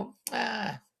vez no.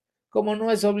 Como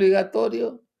no es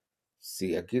obligatorio,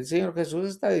 sí, aquí el Señor Jesús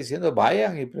está diciendo,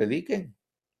 vayan y prediquen,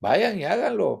 vayan y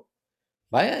háganlo,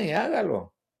 vayan y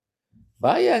háganlo,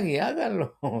 vayan y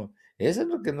háganlo. Eso es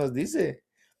lo que nos dice.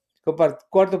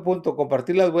 Cuarto punto,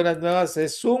 compartir las buenas nuevas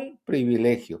es un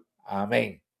privilegio.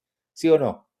 Amén. ¿Sí o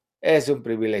no? Es un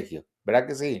privilegio. ¿Verdad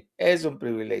que sí? Es un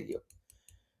privilegio.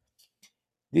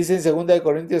 Dice en 2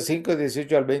 Corintios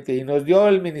 5:18 al 20, y nos dio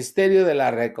el ministerio de la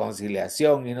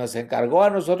reconciliación y nos encargó a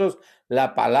nosotros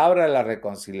la palabra de la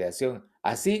reconciliación.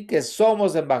 Así que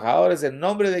somos embajadores en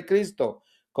nombre de Cristo,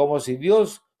 como si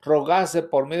Dios rogase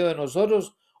por medio de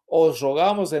nosotros, os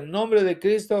rogamos en nombre de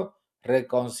Cristo,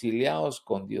 reconciliados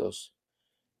con Dios.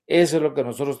 Eso es lo que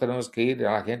nosotros tenemos que ir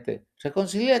a la gente.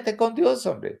 Reconcíliate con Dios,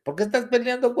 hombre. ¿Por qué estás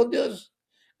peleando con Dios?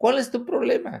 ¿Cuál es tu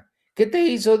problema? ¿Qué te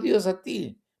hizo Dios a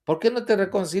ti? ¿Por qué no te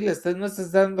reconcilias? ¿No te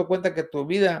estás dando cuenta que tu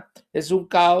vida es un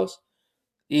caos?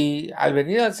 Y al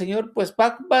venir al Señor, pues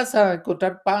vas a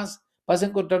encontrar paz, vas a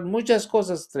encontrar muchas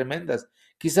cosas tremendas.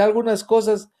 Quizá algunas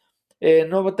cosas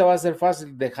no te va a ser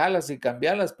fácil dejarlas y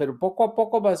cambiarlas, pero poco a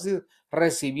poco vas a ir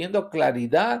recibiendo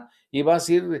claridad y vas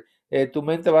a ir, tu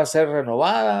mente va a ser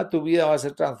renovada, tu vida va a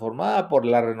ser transformada por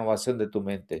la renovación de tu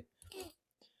mente.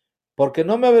 Porque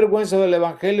no me avergüenzo del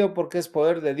Evangelio, porque es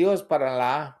poder de Dios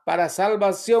para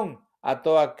salvación a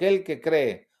todo aquel que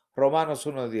cree. Romanos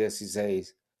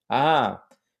 1:16.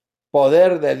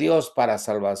 Poder de Dios para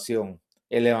salvación.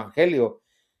 El Evangelio,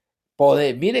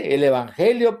 poder, mire, el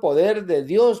Evangelio, poder de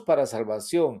Dios para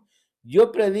salvación.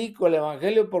 Yo predico el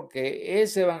Evangelio porque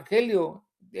ese Evangelio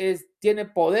tiene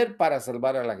poder para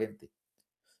salvar a la gente,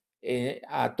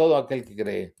 a todo aquel que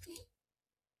cree.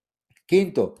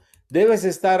 Quinto, debes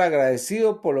estar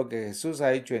agradecido por lo que Jesús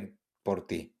ha hecho por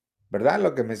ti, ¿verdad?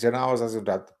 Lo que mencionábamos hace un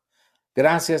rato.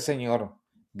 Gracias, Señor.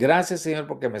 Gracias, Señor,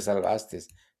 porque me salvaste.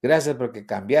 Gracias porque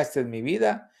cambiaste mi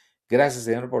vida. Gracias,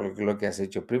 Señor, por lo que has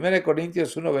hecho. 1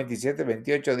 Corintios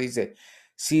 1:27-28 dice,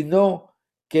 sino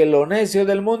que lo necio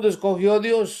del mundo escogió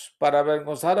Dios para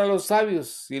avergonzar a los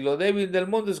sabios, y lo débil del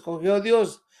mundo escogió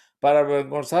Dios para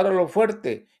avergonzar a lo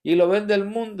fuerte, y lo vil del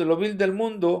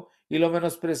mundo y lo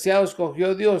menospreciado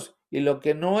escogió Dios, y lo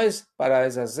que no es para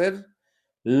deshacer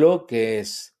lo que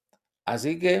es.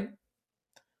 Así que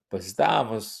pues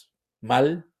estábamos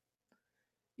mal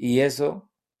y eso,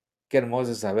 qué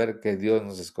hermoso es saber que Dios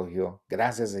nos escogió.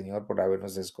 Gracias, Señor, por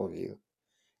habernos escogido.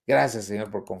 Gracias, Señor,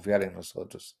 por confiar en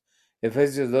nosotros.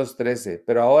 Efesios 2:13.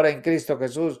 Pero ahora en Cristo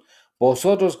Jesús,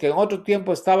 vosotros que en otro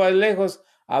tiempo estabais lejos,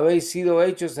 habéis sido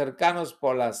hechos cercanos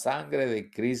por la sangre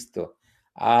de Cristo.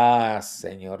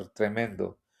 Señor,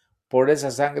 tremendo. Por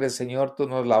esa sangre, Señor, tú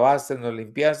nos lavaste, nos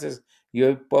limpiaste y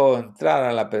hoy puedo entrar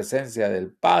a la presencia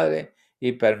del Padre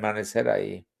y permanecer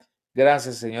ahí.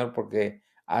 Gracias, Señor, porque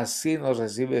así nos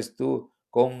recibes tú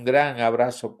con un gran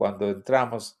abrazo cuando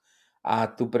entramos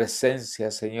a tu presencia,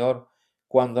 Señor,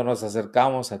 cuando nos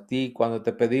acercamos a ti, cuando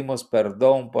te pedimos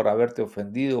perdón por haberte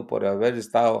ofendido, por haber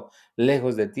estado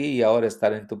lejos de ti y ahora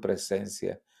estar en tu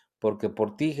presencia, porque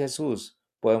por ti, Jesús,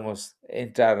 podemos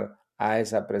entrar a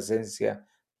esa presencia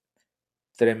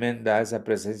tremenda, a esa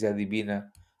presencia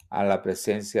divina, a la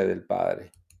presencia del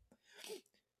Padre.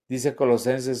 Dice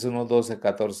Colosenses 1, 12,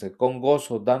 14, con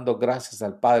gozo, dando gracias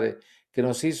al Padre, que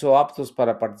nos hizo aptos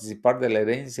para participar de la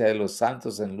herencia de los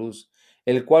santos en luz,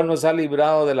 el cual nos ha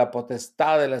librado de la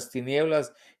potestad de las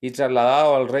tinieblas y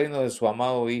trasladado al reino de su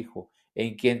amado Hijo,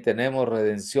 en quien tenemos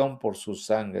redención por su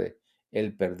sangre,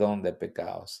 el perdón de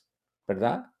pecados.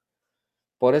 ¿Verdad?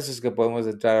 Por eso es que podemos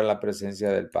entrar a la presencia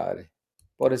del Padre.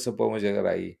 Por eso podemos llegar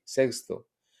ahí. Sexto,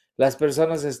 las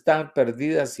personas están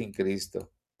perdidas sin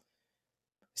Cristo.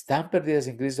 Están perdidas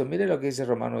sin Cristo. Mire lo que dice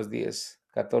Romanos 10,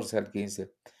 14 al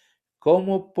 15.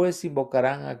 ¿Cómo pues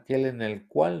invocarán a aquel en el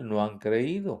cual no han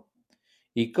creído?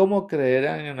 ¿Y cómo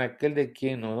creerán en aquel de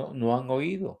quien no han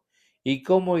oído? ¿Y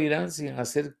cómo irán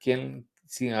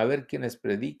sin haber quienes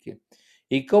predique?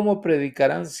 ¿Y cómo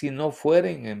predicarán si no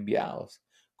fueren enviados?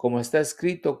 Como está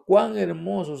escrito, cuán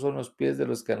hermosos son los pies de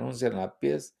los que anuncian la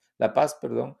paz,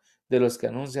 de los que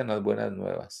anuncian las buenas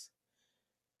nuevas.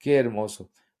 Qué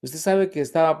hermoso. Usted sabe que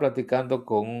estaba platicando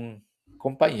con un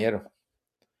compañero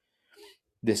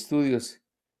de estudios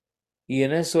y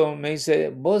en eso me dice,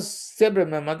 vos siempre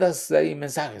me mandas ahí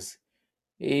mensajes.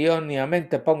 Y yo ni a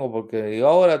mente pongo porque yo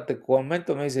ahora te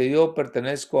comento, me dice, yo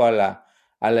pertenezco a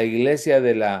la iglesia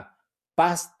de la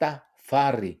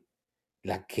Pastafari.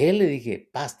 ¿La qué? Le dije,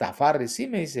 Pastafari. Sí,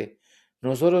 me dice,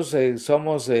 nosotros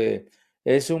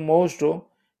es un monstruo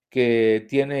que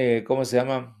tiene, ¿cómo se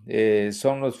llama?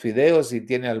 Son los fideos y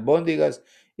tiene albóndigas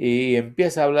y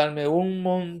empieza a hablarme un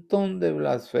montón de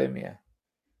blasfemia.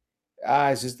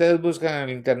 Si ustedes buscan en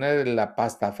el internet la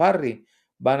Pastafari,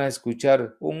 van a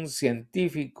escuchar un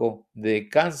científico de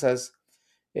Kansas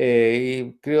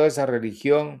y creó esa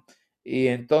religión y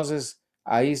entonces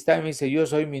ahí está y me dice, yo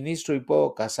soy ministro y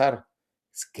puedo casar.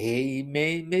 Es que y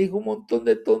me dijo un montón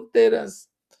de tonteras.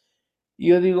 Y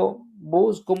yo digo,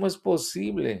 vos, ¿cómo es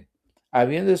posible?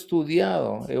 Habiendo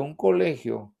estudiado en un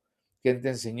colegio que te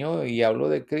enseñó y habló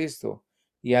de Cristo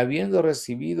y habiendo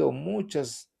recibido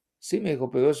muchas, sí me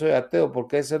dijo, pero yo soy ateo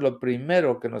porque eso es lo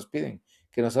primero que nos piden,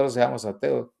 que nosotros seamos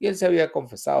ateos. Y él se había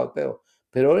confesado ateo,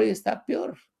 pero hoy está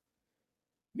peor.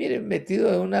 Miren,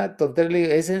 metido en una tontería, le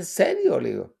digo, ¿es en serio? Le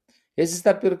digo, ese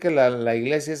está peor que la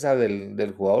iglesia esa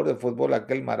del jugador de fútbol,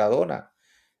 aquel Maradona.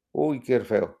 Uy, qué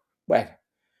feo. Bueno.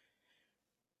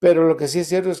 Pero lo que sí es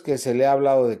cierto es que se le ha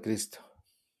hablado de Cristo.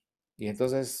 Y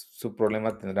entonces su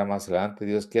problema tendrá más adelante.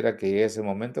 Dios quiera que llegue ese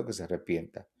momento que se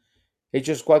arrepienta.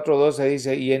 Hechos 4:12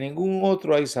 dice, y en ningún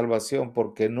otro hay salvación,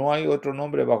 porque no hay otro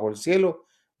nombre bajo el cielo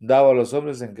dado a los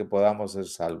hombres en que podamos ser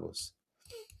salvos.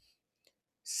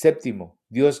 Séptimo,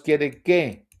 Dios quiere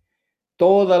que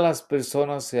todas las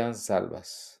personas sean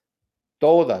salvas.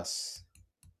 Todas.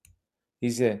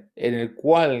 Dice, en el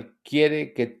cual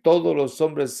quiere que todos los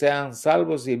hombres sean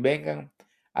salvos y vengan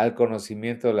al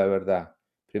conocimiento de la verdad.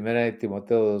 Primera de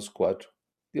Timoteo 2:4.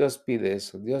 Dios pide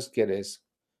eso, Dios quiere eso.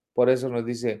 Por eso nos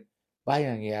dice,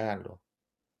 vayan y háganlo,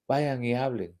 vayan y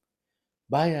hablen,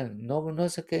 vayan, no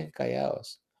se queden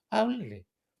callados, háblenle,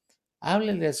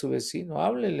 háblenle a su vecino,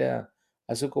 háblenle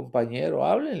a su compañero,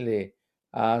 háblenle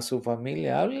a su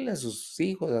familia, háblenle a sus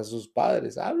hijos, a sus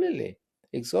padres, háblenle,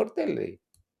 exhórtenle.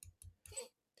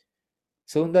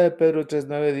 Segunda de Pedro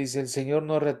 3:9 dice, el Señor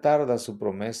no retarda su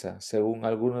promesa, según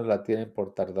algunos la tienen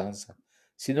por tardanza,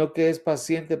 sino que es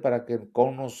paciente para que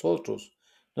con nosotros,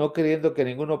 no queriendo que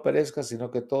ninguno perezca,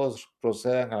 sino que todos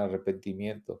procedan al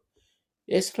arrepentimiento.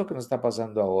 Eso es lo que nos está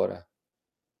pasando ahora.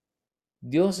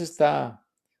 Dios está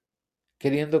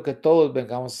queriendo que todos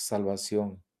vengamos a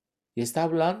salvación y está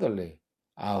hablándole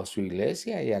a su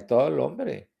iglesia y a todo el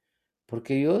hombre,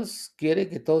 porque Dios quiere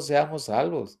que todos seamos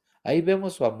salvos. Ahí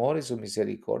vemos su amor y su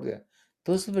misericordia.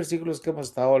 Todos esos versículos que hemos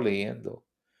estado leyendo.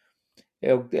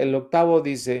 El octavo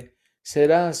dice,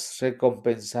 serás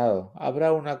recompensado,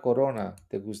 habrá una corona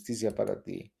de justicia para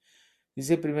ti.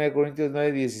 Dice 1 Corintios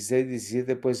 9, 16,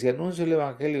 17, pues si anuncio el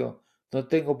Evangelio, no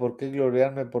tengo por qué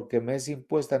gloriarme porque me es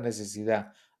impuesta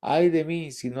necesidad. Ay de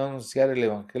mí si no anunciar el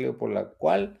Evangelio por la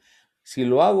cual, si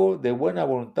lo hago de buena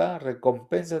voluntad,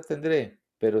 recompensa tendré,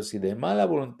 pero si de mala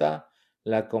voluntad,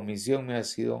 la comisión me ha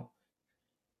sido,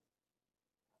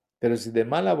 pero si de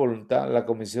mala voluntad, la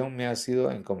comisión me ha sido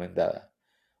encomendada.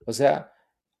 O sea,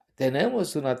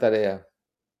 tenemos una tarea,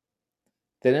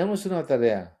 tenemos una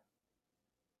tarea.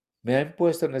 Me ha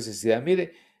impuesto necesidad.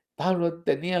 Mire, Pablo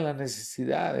tenía la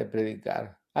necesidad de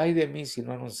predicar. Ay de mí si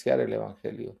no anunciar el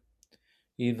Evangelio.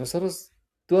 Y nosotros,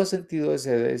 tú has sentido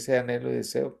ese anhelo y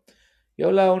deseo. Yo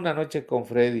hablaba una noche con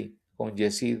Freddy, con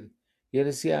Yesid, y él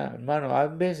decía, hermano, a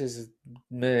veces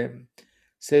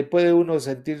se puede uno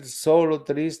sentir solo,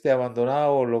 triste,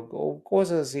 abandonado, o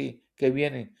cosas así que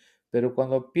vienen. Pero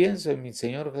cuando pienso en mi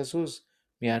Señor Jesús,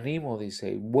 me animo, dice,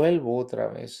 y vuelvo otra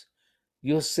vez.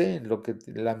 Yo sé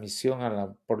la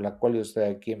misión por la cual yo estoy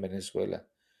aquí en Venezuela.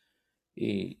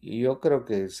 Y yo creo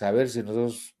que saber si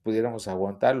nosotros pudiéramos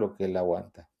aguantar lo que él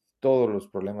aguanta, todos los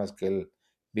problemas que él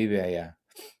vive allá,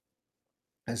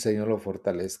 el Señor lo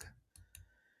fortalezca.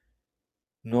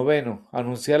 Noveno,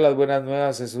 anunciar las buenas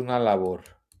nuevas es una labor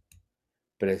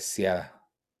preciada,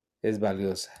 es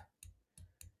valiosa.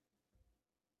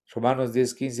 Romanos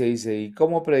 10:15 dice, ¿y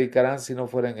cómo predicarán si no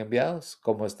fueran enviados?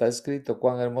 Como está escrito,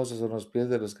 cuán hermosos son los pies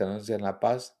de los que anuncian la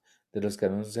paz, de los que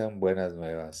anuncian buenas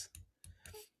nuevas.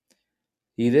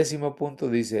 Y 10º punto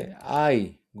dice,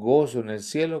 hay gozo en el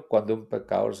cielo cuando un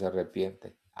pecador se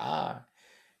arrepiente.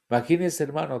 Imagínense,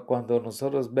 hermano, cuando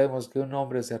nosotros vemos que un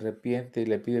hombre se arrepiente y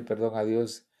le pide perdón a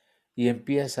Dios y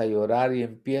empieza a llorar y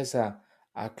empieza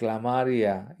a clamar y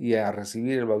a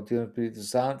recibir el bautismo del Espíritu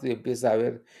Santo y empieza a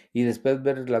ver y después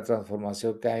ver la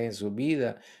transformación que hay en su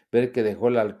vida, ver que dejó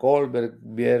el alcohol,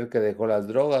 ver que dejó las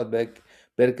drogas, ver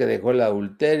que dejó el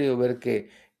adulterio, ver que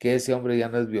ese hombre ya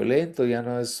no es violento, ya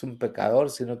no es un pecador,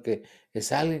 sino que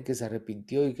es alguien que se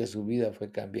arrepintió y que su vida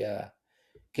fue cambiada.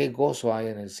 Qué gozo hay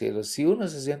en el cielo. Si uno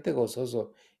se siente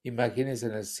gozoso, imagínense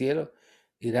en el cielo,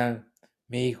 dirán,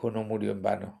 mi hijo no murió en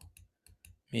vano.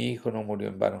 Mi hijo no murió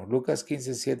en vano. Lucas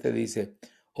 15:7 dice,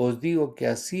 os digo que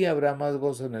así habrá más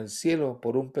gozo en el cielo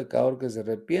por un pecador que se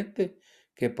arrepiente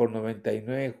que por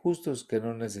 99 justos que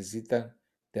no necesitan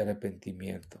de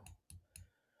arrepentimiento.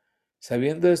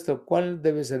 Sabiendo esto, ¿cuál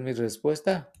debe ser mi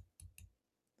respuesta?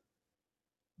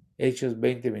 Hechos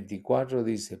 20:24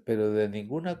 dice, pero de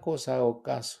ninguna cosa hago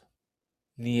caso,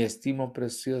 ni estimo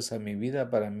preciosa mi vida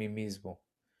para mí mismo,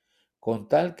 con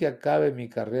tal que acabe mi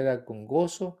carrera con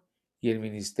gozo y el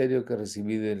ministerio que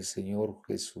recibí del Señor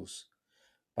Jesús,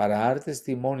 para dar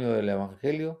testimonio del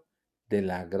Evangelio de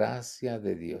la gracia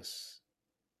de Dios.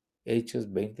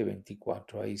 Hechos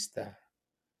 20:24, ahí está.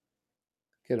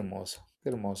 Qué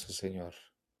hermoso, Señor.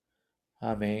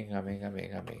 Amén, amén,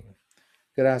 amén, amén.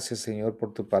 Gracias, Señor,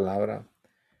 por tu palabra.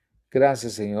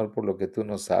 Gracias, Señor, por lo que tú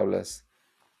nos hablas.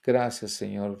 Gracias,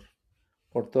 Señor,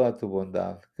 por toda tu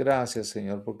bondad. Gracias,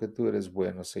 Señor, porque tú eres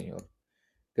bueno, Señor.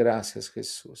 Gracias,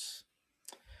 Jesús.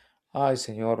 Ay,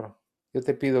 Señor, yo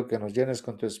te pido que nos llenes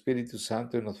con tu Espíritu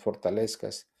Santo y nos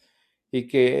fortalezcas y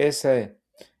que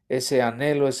ese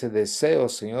anhelo, ese deseo,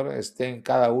 Señor, esté en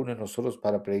cada uno de nosotros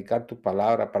para predicar tu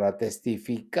palabra, para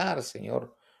testificar,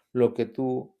 Señor, lo que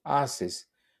tú haces,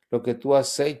 lo que tú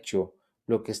has hecho,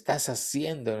 lo que estás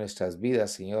haciendo en nuestras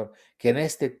vidas, Señor. Que en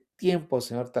este tiempo,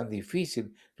 Señor, tan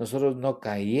difícil, nosotros no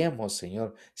callemos,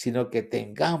 Señor, sino que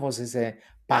tengamos esa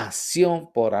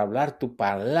pasión por hablar tu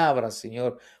palabra,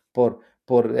 Señor, por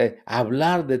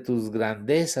hablar de tus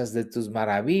grandezas, de tus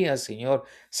maravillas, Señor.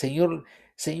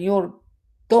 Señor,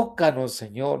 tócanos,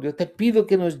 Señor. Yo te pido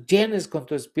que nos llenes con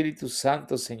tu Espíritu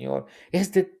Santo, Señor.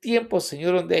 Este tiempo,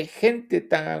 Señor, donde hay gente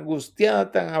tan angustiada,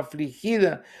 tan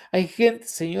afligida. Hay gente,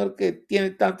 Señor, que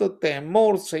tiene tanto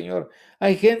temor, Señor.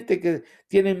 Hay gente que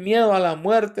tiene miedo a la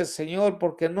muerte, Señor,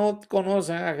 porque no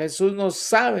conocen a Jesús, no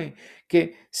saben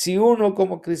que si uno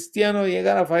como cristiano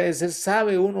llegara a fallecer,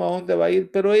 sabe uno a dónde va a ir,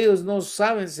 pero ellos no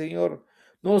saben, Señor,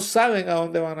 no saben a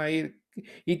dónde van a ir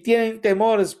y tienen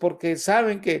temores porque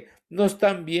saben que no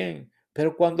están bien,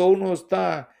 pero cuando uno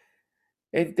está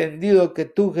entendido que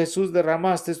tú, Jesús,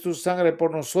 derramaste tu sangre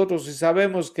por nosotros y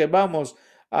sabemos que vamos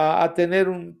a tener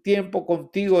un tiempo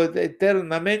contigo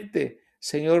eternamente,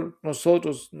 Señor,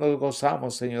 nosotros nos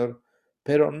gozamos, Señor,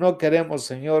 pero no queremos,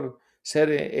 Señor,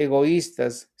 ser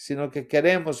egoístas, sino que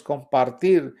queremos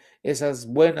compartir esas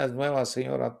buenas nuevas,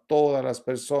 Señor, a todas las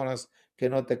personas que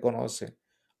no te conocen.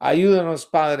 Ayúdanos,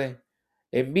 Padre.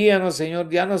 Envíanos, Señor,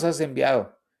 ya nos has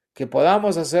enviado. Que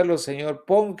podamos hacerlo, Señor.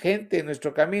 Pon gente en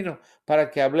nuestro camino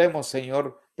para que hablemos,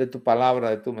 Señor, de tu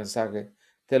palabra, de tu mensaje.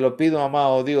 Te lo pido,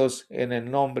 amado Dios, en el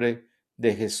nombre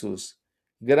de Jesús.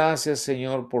 Gracias,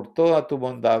 Señor, por toda tu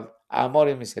bondad, amor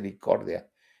y misericordia.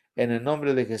 En el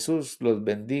nombre de Jesús los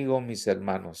bendigo, mis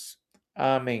hermanos.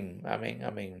 Amén, amén,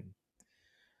 amén.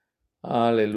 Aleluya.